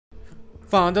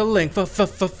Fondling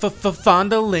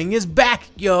is back,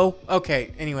 yo.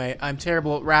 Okay, anyway, I'm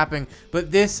terrible at rapping,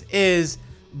 but this is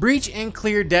Breach and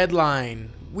Clear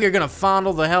Deadline. We are gonna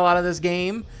fondle the hell out of this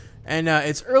game, and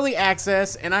it's early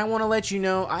access, and I want to let you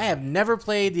know I have never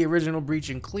played the original Breach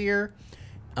and Clear,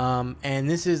 and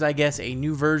this is, I guess, a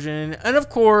new version, and of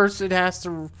course, it has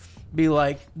to be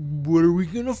like, what are we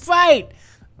gonna fight?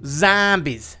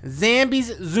 Zombies,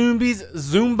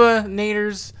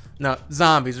 Zumba-nators. No,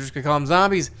 zombies. We're just going to call them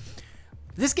zombies.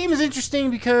 This game is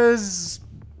interesting because,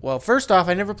 well, first off,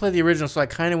 I never played the original, so I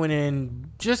kind of went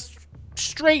in just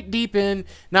straight deep in,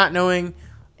 not knowing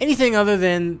anything other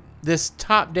than this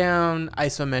top-down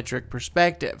isometric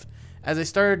perspective. As I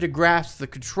started to grasp the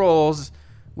controls,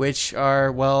 which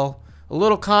are, well, a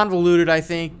little convoluted, I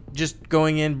think, just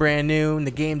going in brand new, and the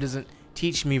game doesn't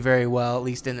teach me very well, at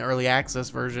least in the early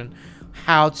access version,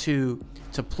 how to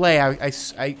play. I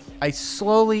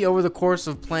slowly, over the course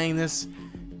of playing this,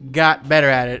 got better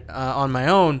at it on my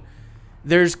own.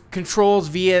 There's controls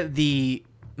via the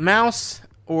mouse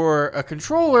or a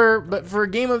controller, but for a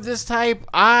game of this type,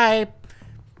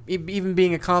 even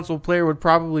being a console player, would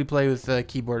probably play with the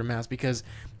keyboard and mouse because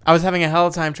I was having a hell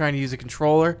of a time trying to use a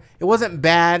controller. It wasn't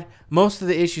bad. Most of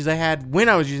the issues I had when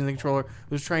I was using the controller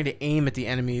was trying to aim at the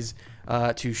enemies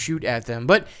to shoot at them.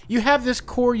 But you have this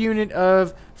core unit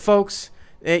of folks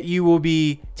that you will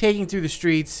be taking through the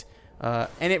streets,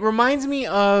 and it reminds me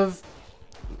of,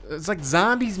 it's like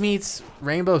Zombies meets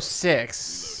Rainbow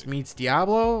Six meets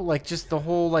Diablo, like just the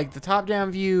whole, like the top-down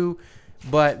view,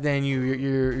 but then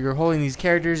you're holding these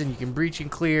characters and you can breach and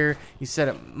clear, you set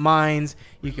up mines,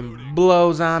 you can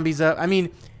blow zombies up. I mean,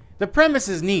 the premise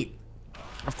is neat.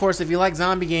 Of course, if you like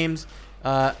zombie games,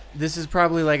 this is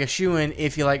probably like a shoo-in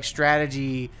if you like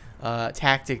strategy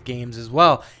tactic games as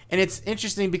well. And it's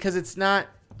interesting because it's not,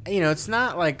 it's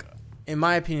not like, in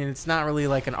my opinion, it's not really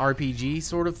like an RPG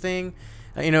sort of thing.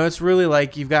 It's really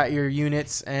like you've got your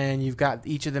units and you've got,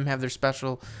 each of them have their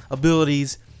special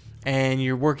abilities, and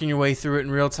you're working your way through it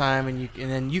in real time, and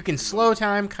then you can slow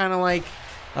time, kind of like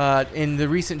in the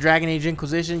recent Dragon Age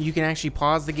Inquisition. You can actually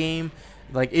pause the game,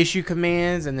 like issue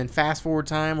commands, and then fast forward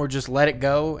time, or just let it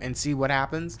go and see what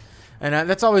happens. And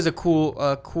that's always a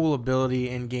cool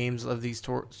ability in games of these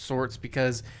sorts,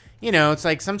 because it's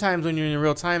like sometimes when you're in the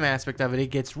real time aspect of it, it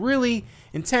gets really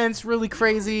intense, really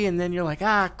crazy, and then you're like,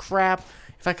 ah, crap.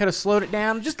 If I could have slowed it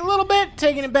down just a little bit,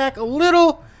 taken it back a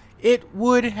little, it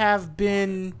would have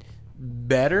been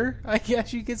better, I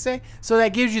guess you could say. So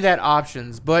that gives you that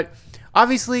options. But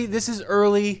obviously, this is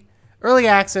early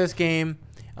access game.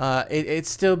 It's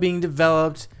still being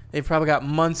developed. They've probably got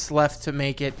months left to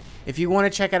make it. If you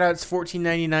want to check it out, it's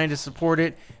 $14.99 to support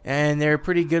it, and they're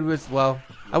pretty good with, well,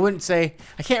 I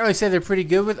can't really say they're pretty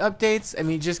good with updates. I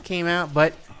mean, it just came out,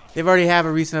 but they've already have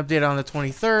a recent update on the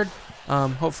 23rd.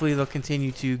 Hopefully, they'll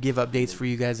continue to give updates for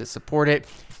you guys that support it.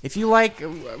 If you like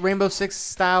Rainbow Six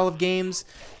style of games,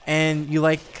 and you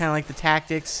like kind of like the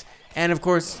tactics, and of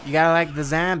course, you gotta like the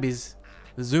zombies,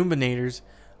 the Zumba-nators,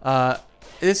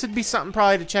 this would be something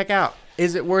probably to check out.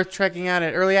 Is it worth checking out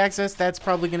at early access? That's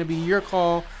probably going to be your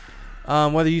call,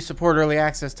 whether you support early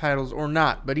access titles or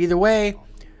not. But either way,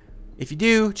 if you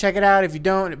do, check it out. If you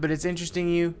don't, but it's interesting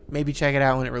you, maybe check it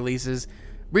out when it releases.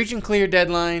 Breach and Clear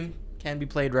Deadline can be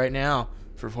played right now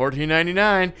for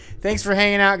 $14.99. Thanks for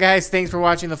hanging out, guys. Thanks for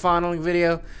watching the fondling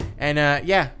video. And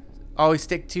yeah, always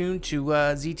stick tuned to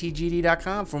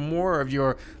ZTGD.com for more of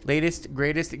your latest,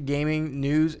 greatest gaming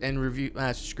news and review.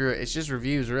 Screw it. It's just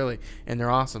reviews, really, and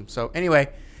they're awesome. So anyway,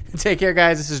 take care,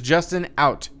 guys. This is Justin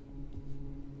out.